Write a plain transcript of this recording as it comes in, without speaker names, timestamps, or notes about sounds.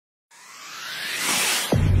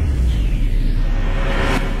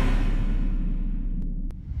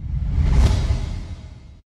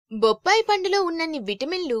బొప్పాయి పండులో ఉన్నన్ని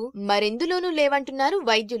విటమిన్లు మరెందులోనూ లేవంటున్నారు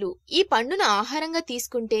వైద్యులు. ఈ పండును ఆహారంగా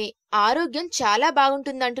తీసుకుంటే ఆరోగ్యం చాలా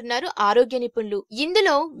బాగుంటుందంటున్నారు ఆరోగ్య నిపుణులు.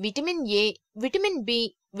 ఇందులో vitamin A, vitamin B,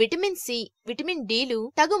 vitamin C, vitamin డిలు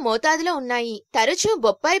తగు మోతాదులో ఉన్నాయి. తరచూ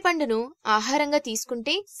బొప్పాయి పండును ఆహారంగా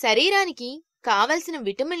తీసుకుంటే శరీరానికి కావలసిన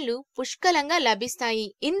విటమిన్లు పుష్కలంగా లభిస్తాయి.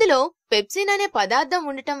 ఇందులో పెప్సిన్ అనే పదార్థం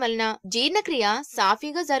ఉండటం వలన జీర్ణక్రియ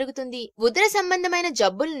సాఫీగా జరుగుతుంది. ఉదర సంబంధమైన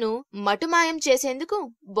జబ్బులను మటుమాయం చేసేందుకు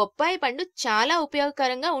బొప్పాయి పండు చాలా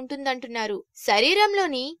ఉపయోగకరంగా ఉంటుందంటున్నారు.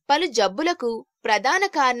 శరీరంలోని పలు జబ్బులకు ప్రధాన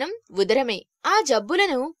కారణం ఉదరమే. ఆ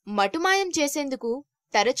జబ్బులను మటుమాయం చేసేందుకు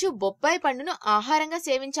తరచూ బొప్పాయి పండును ఆహారంగా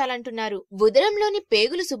సేవించాలంటున్నారు. ఉదరంలోని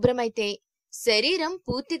పేగులు శుభ్రమైతే శరీరం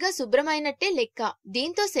పూర్తిగా శుభ్రమైనట్టే లెక్క.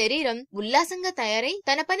 దీంతో శరీరం ఉల్లాసంగా తయారై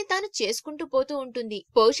తన పని తాను చేసుకుంటూ పోతూ ఉంటుంది.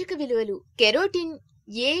 పోషక విలువలు: కెరోటిన్,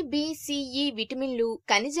 ఏ, బి, సి, ఇ విటమిన్లు,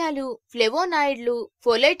 ఖనిజాలు, ఫ్లెవోనాయిడ్లు,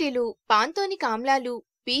 ఫోలేటిలు, పాంతోనిక్ ఆమ్లాలు,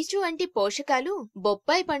 పీచు వంటి పోషకాలు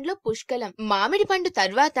బొప్పాయి పండులో పుష్కలం. మామిడి పండు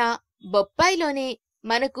తర్వాత బొప్పాయిలోనే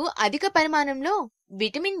మనకు అధిక పరిమాణంలో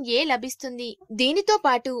విటమిన్ ఏ లభిస్తుంది. దీనితో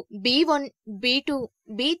పాటు బి1, బి2,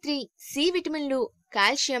 బి3, సి విటమిన్లు,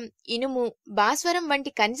 కాల్షియం, ఇనుము, భాస్వరం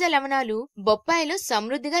వంటి ఖనిజ లవణాలు బొప్పాయిలో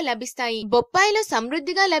సమృద్ధిగా లభిస్తాయి. బొప్పాయిలో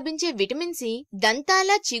సమృద్ధిగా లభించే విటమిన్ సి దంతాల,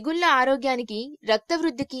 చిగుళ్ల ఆరోగ్యానికి, రక్త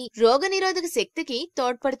వృద్ధికి, రోగనిరోధక శక్తికి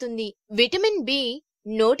తోడ్పడుతుంది. విటమిన్ బి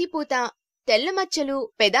నోటిపూత, తెల్ల మచ్చలు,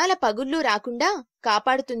 పెదాల పగుళ్లు రాకుండా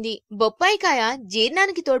కాపాడుతుంది. బొప్పాయికాయ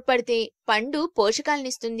జీర్ణానికి తోడ్పడితే పండు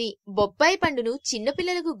పోషకాలనిస్తుంది. బొప్పాయి పండును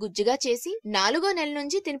చిన్నపిల్లలకు గుజ్జుగా చేసి 4వ నెల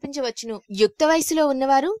నుంచి తినిపించవచ్చును. యుక్త వయసులో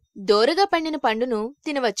ఉన్నవారు దోరగా పండిన పండును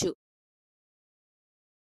తినవచ్చు.